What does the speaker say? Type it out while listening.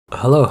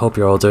Hello, hope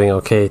you're all doing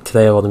okay.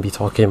 Today I want to be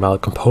talking about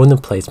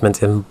component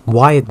placement and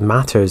why it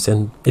matters.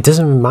 And it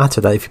doesn't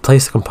matter that if you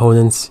place the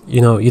components,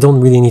 you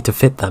don't really need to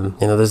fit them.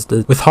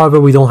 With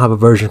hardware we don't have a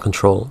version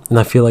control, and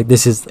I feel like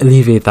this is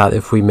alleviate that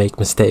if we make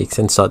mistakes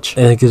and such,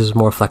 and it gives us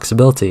more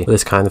flexibility with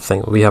this kind of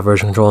thing. We have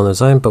version control in the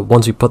design, but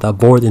once we put that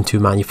board into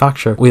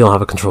manufacture, we don't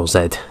have a control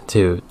Z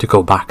to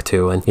go back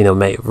to and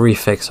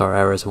refix our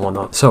errors and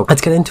whatnot. So let's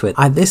get into it.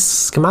 This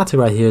schematic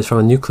right here is from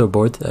a nuclear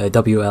board,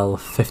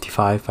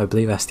 WL55, I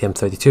believe,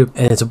 STM32,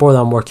 and it's a board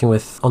I'm working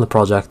with on the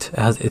project.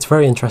 It's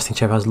very interesting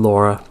chip, has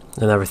LoRa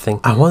and everything.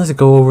 I wanted to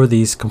go over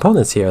these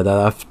components here that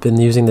I've been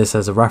using this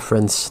as a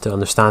reference to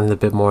understand it a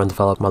bit more and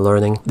develop my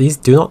learning. These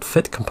do not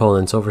fit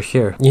components over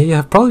here. You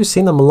have probably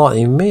seen them a lot,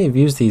 and you may have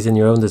used these in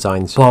your own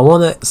designs, but I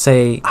want to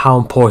say how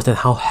important,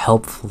 how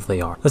helpful they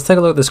are. Let's take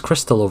a look at this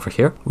crystal over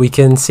here. We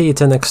can see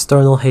it's an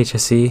external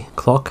HSE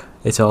clock.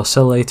 It's an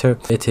oscillator.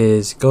 It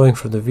is going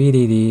from the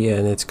VDD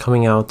and it's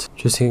coming out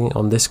just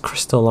on this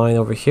crystal line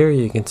over here.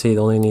 You can see it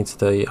only needs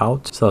the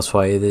out, so that's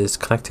why it is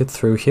connected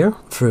through here,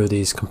 through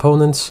these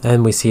components.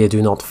 And we see a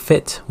do not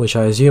fit, which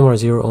I assume are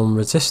 0 ohm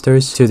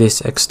resistors, to this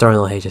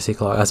external HSE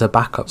clock as a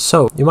backup.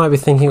 So you might be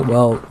thinking,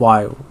 well,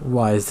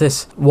 why is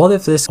this? What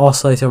if this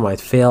oscillator might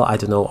fail? I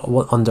don't know,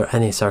 what, under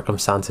any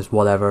circumstances,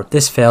 whatever.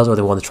 This fails, or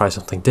they want to try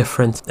something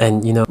different.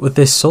 And with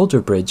this solder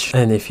bridge,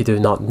 and if you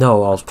do not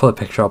know, I'll put a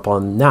picture up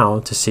on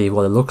now to see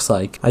what it looks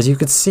like. As you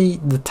can see,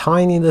 the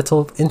tiny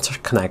little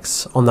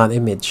interconnects on that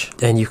image,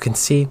 and you can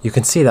see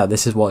that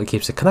this is what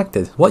keeps it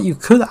connected. What you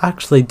could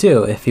actually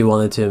do if you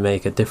wanted to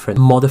make a different,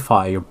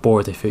 modify your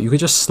board, if you could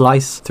just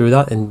slice through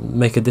that and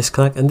make a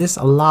disconnect, and this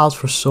allows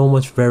for so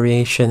much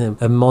variation and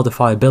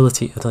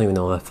modifiability. I don't even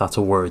know if that's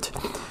a word.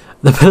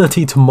 The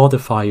ability to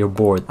modify your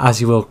board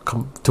as you will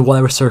come to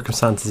whatever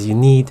circumstances you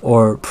need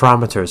or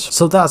parameters.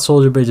 So that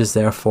solder bridge is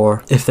there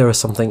for if there is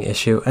something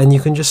issue, and you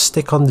can just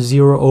stick on the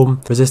 0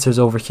 ohm resistors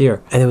over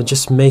here, and it will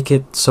just make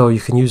it so you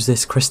can use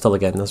this crystal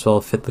again as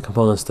well, fit the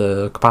components,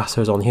 the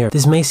capacitors on here.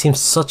 This may seem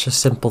such a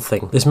simple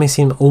thing. This may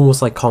seem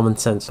almost like common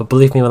sense, but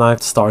believe me, when I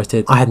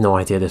started, I had no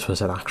idea this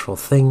was an actual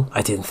thing.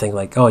 I didn't think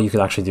like, oh, you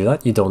could actually do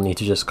that. You don't need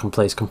to just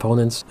place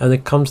components, and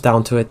it comes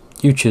down to it.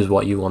 You choose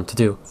what you want to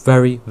do.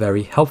 Very,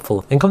 very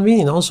helpful and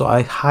convenient. Also,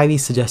 I highly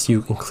suggest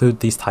you include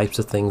these types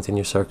of things in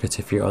your circuits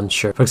if you're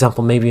unsure. For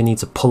example, maybe you need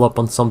to pull up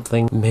on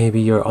something,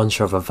 maybe you're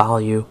unsure of a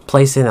value.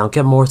 Place it, and I'll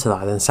get more to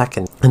that in a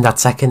second. And that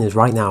second is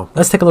right now.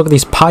 Let's take a look at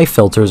these pi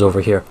filters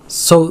over here.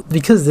 So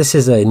because this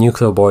is a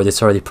nuclear board,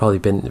 it's already probably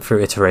been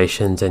through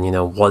iterations, and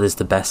what is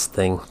the best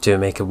thing to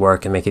make it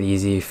work and make it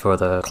easy for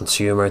the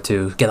consumer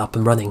to get up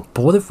and running.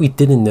 But what if we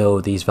didn't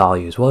know these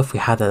values? What if we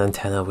had an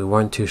antenna, we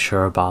weren't too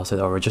sure about it,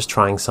 or we're just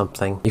trying something?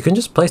 You can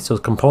just place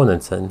those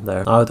components in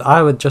there.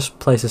 I would just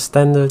place a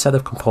standard set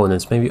of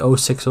components, maybe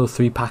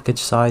 0603 package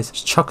size,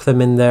 just chuck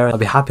them in there. I'll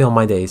be happy on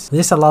my days.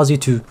 This allows you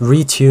to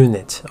retune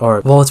it,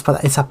 or well,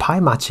 it's a pi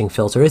matching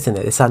filter, isn't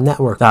it? It's that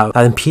network, that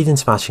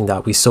impedance matching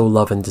that we so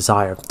love and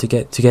desire to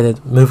get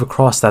it move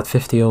across that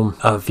 50 ohm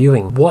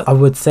viewing. What I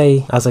would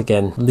say, as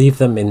again, leave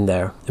them in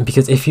there, and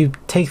because if you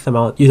take them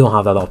out, you don't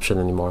have that option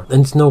anymore,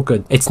 and it's no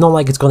good. It's not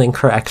like it's going to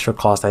incur extra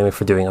cost anyway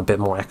for doing a bit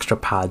more extra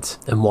pads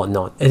and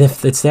whatnot. And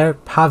if it's there,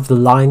 have the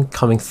line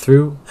coming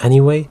through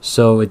anyway,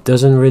 so it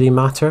doesn't really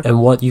matter.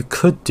 And what you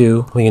could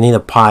do, well, you need a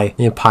pi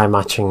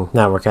matching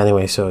network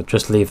anyway, so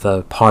just leave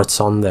the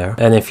parts on there.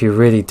 And if you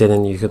really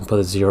didn't, you can put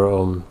a 0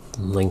 ohm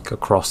link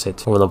across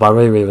it. Well, no, but I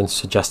really wouldn't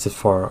suggest it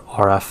for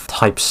RF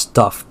type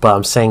stuff, but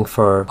I'm saying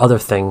for other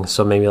things,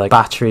 so maybe like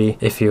battery,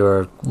 if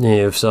you're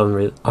if it's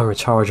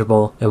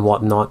unrechargeable and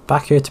whatnot.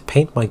 Back here to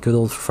paint my good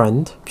old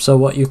friend. So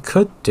what you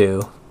could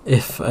do,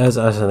 if as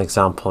an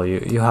example,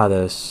 you had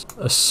a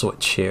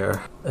switch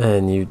here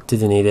and you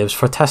didn't need it. It was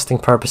for testing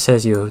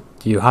purposes. You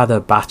had a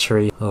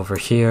battery over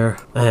here,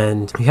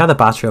 and you had a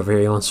battery over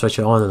here. You want to switch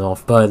it on and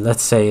off, but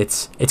let's say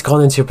it's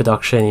gone into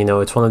production.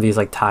 It's one of these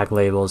like tag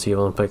labels. You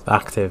want to put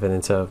active, and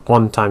it's a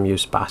one-time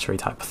use battery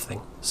type of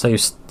thing. So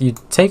you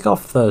take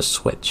off the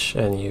switch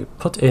and you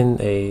put in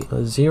a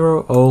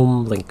 0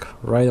 ohm link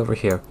right over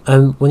here.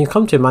 And when you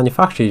come to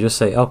manufacture, you just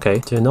say, okay,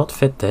 do not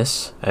fit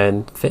this,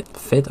 and fit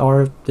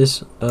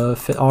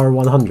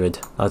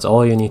R100. That's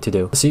all you need to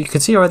do. So you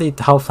can see already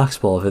how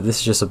flexible of it. This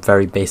is just a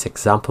very basic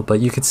example, but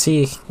you could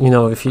see,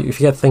 if you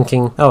get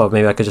thinking, oh,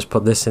 maybe I could just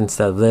put this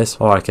instead of this,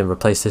 or I can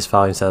replace this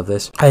value instead of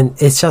this. And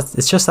it's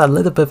just that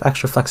little bit of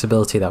extra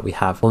flexibility that we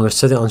have when we're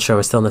still unsure.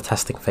 We're still in the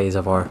testing phase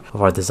of our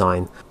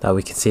design, that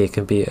we can see it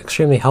can be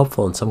extremely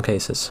helpful in some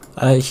cases.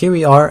 Here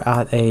we are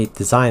at a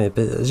design,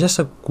 but it's just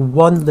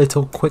one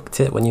little quick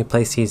tip when you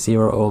place these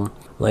 0 ohm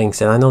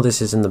links. And I know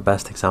this isn't the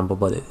best example,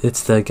 but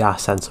it's the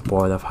gas sensor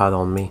board I've had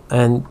on me.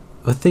 And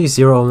with these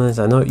 0 ohms,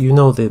 I know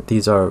that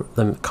these are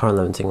current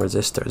limiting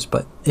resistors,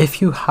 but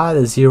if you had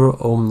a 0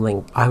 ohm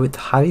link, I would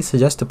highly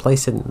suggest to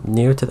place it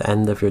near to the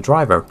end of your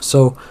driver.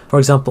 So for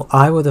example,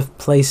 I would have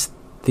placed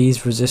these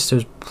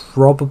resistors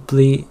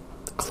probably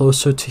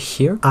closer to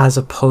here as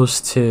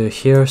opposed to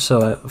here.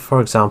 So for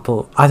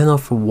example, I don't know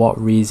for what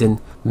reason,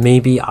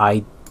 maybe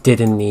I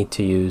didn't need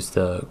to use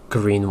the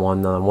green one,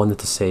 and I wanted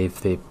to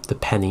save the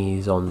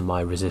pennies on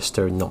my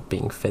resistor not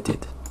being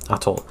fitted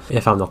at all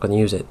if I'm not going to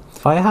use it.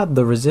 If I had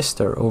the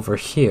resistor over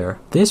here,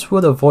 this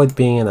would avoid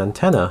being an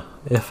antenna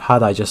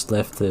had I just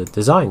left the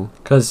design.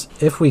 Because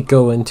if we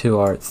go into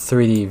our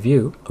 3D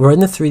view, we're in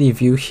the 3D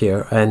view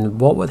here, and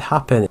what would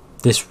happen,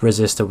 this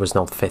resistor was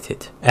not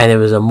fitted, and it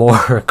was a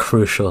more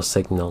crucial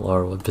signal,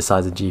 or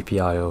besides a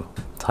GPIO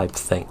type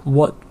thing.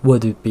 What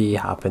would it be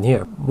happen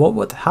here? What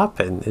would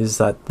happen is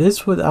that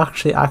this would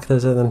actually act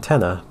as an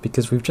antenna,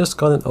 because we've just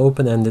got an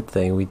open-ended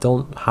thing, we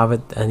don't have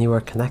it anywhere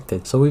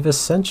connected, so we've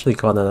essentially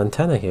got an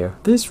antenna here.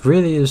 This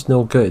really is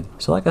no good.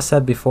 So like I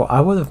said before,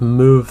 I would have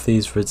moved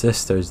these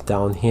resistors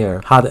down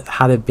here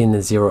had it been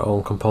a 0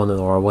 ohm component,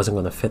 or I wasn't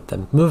going to fit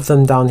them. Move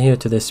them down here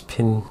to this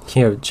pin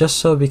here, just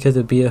so, because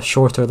it'd be a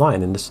shorter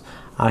line, and this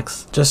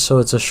acts just so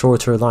it's a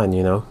shorter line,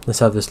 you know,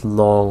 instead of this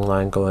long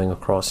line going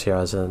across here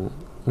as an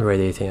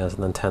radiating as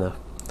an antenna.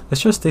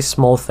 It's just these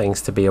small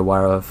things to be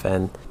aware of,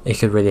 and it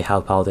could really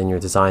help out in your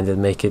design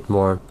and make it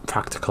more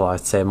practical, I'd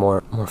say, more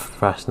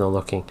professional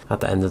looking at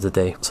the end of the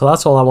day. So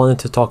that's all I wanted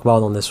to talk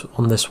about on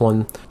this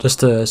one.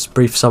 Just a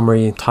brief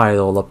summary, tie it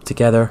all up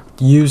together.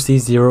 Use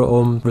these 0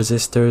 ohm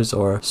resistors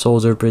or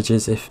solder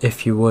bridges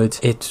if you would.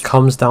 It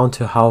comes down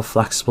to how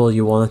flexible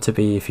you want it to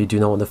be. If you do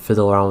not want to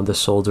fiddle around with the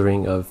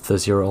soldering of the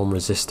 0 ohm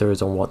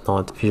resistors and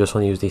whatnot, if you just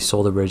want to use these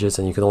solder bridges,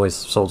 and you can always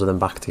solder them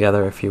back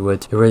together if you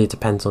would. It really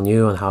depends on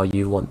you and how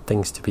you want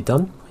things to be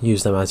done.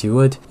 Use them as you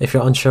would. If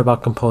you're unsure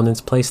about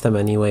components, place them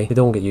anyway. They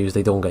don't get used,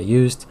 they don't get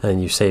used,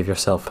 and you save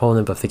yourself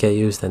component. But if they get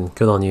used, then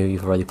good on you,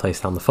 you've already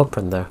placed down the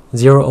footprint there.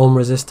 0 ohm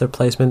resistor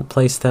placement,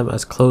 place them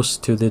as close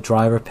to the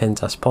driver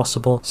pins as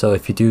possible, so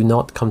if you do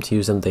not come to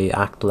use them, they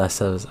act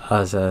less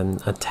as an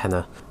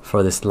antenna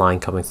for this line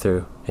coming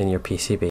through in your PCB.